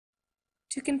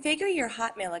To configure your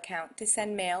Hotmail account to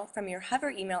send mail from your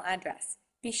Hover email address,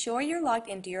 be sure you're logged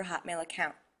into your Hotmail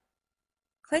account.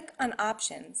 Click on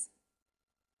Options,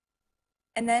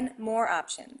 and then More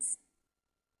Options.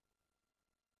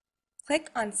 Click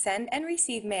on Send and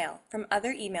Receive Mail from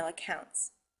Other Email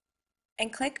Accounts,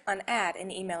 and click on Add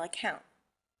an Email Account.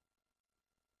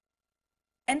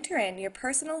 Enter in your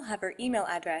personal Hover email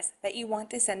address that you want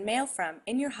to send mail from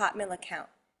in your Hotmail account,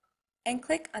 and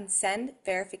click on Send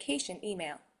Verification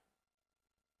Email.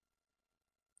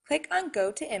 Click on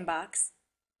Go to Inbox,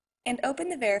 and open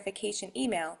the verification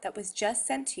email that was just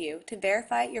sent to you to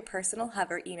verify your personal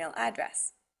Hover email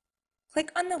address.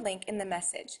 Click on the link in the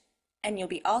message, and you'll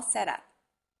be all set up.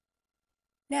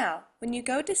 Now, when you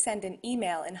go to send an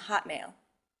email in Hotmail,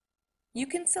 you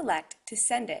can select to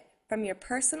send it from your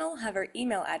personal Hover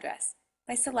email address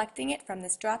by selecting it from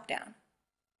this drop-down.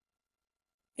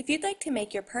 If you'd like to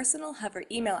make your personal Hover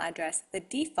email address the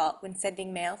default when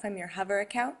sending mail from your Hover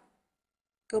account,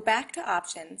 go back to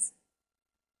Options,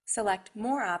 select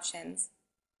More Options,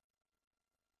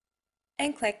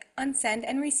 and click on Send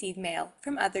and Receive Mail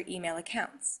from Other Email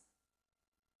Accounts.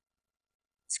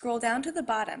 Scroll down to the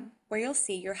bottom where you'll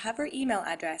see your Hover email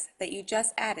address that you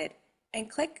just added and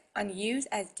click on Use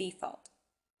as Default.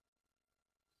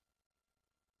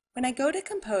 When I go to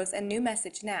compose a new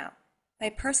message now, my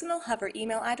personal Hover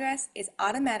email address is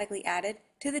automatically added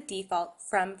to the default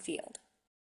From field.